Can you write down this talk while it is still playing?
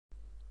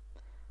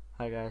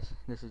Hi guys,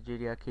 this is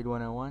GDR Kid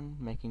 101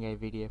 making a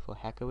video for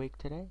Hacker Week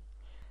today.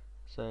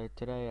 So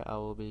today I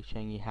will be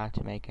showing you how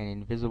to make an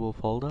invisible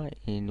folder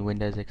in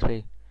Windows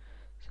XP.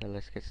 So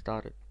let's get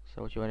started.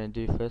 So what you want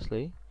to do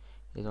firstly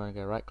is you want to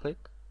go right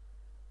click,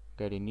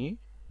 go to new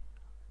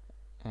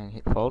and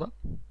hit folder.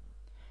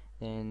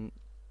 Then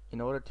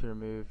in order to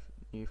remove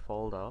new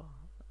folder,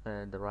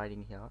 the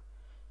writing here,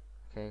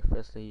 okay,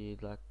 firstly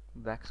you'd like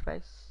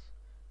backspace,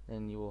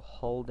 then you will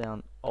hold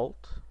down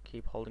Alt,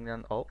 keep holding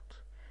down Alt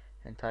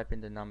and type in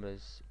the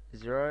numbers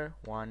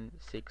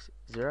 0160,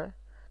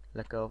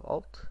 let go of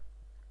Alt,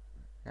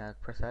 now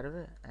press out of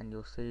it and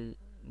you'll see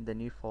the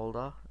new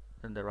folder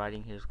and the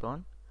writing here is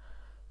gone.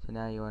 So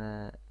now you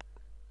want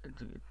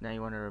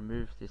to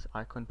remove this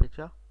icon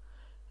picture.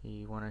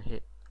 You want to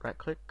hit right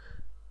click,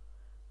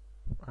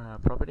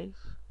 properties,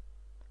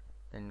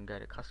 then go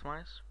to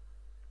customize,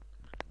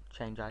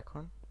 change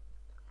icon,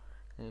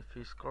 and if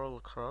you scroll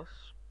across,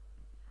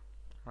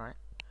 right,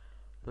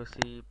 you'll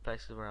see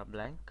places where are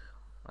blank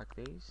like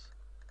these.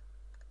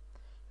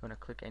 You want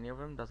to click any of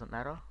them, doesn't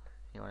matter.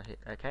 You want to hit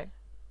OK,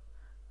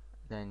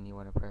 then you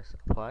want to press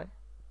apply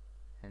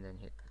and then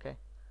hit OK,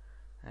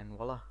 and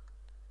voila,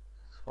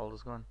 this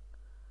folder's gone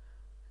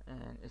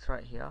and it's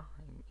right here.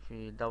 If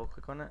you double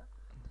click on it,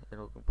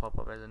 it'll pop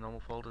up as a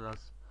normal folder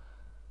does.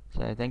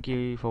 So thank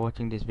you for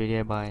watching this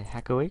video by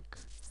Hacker Week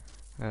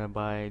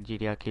by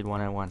GDR Kid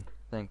 101.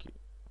 Thank you.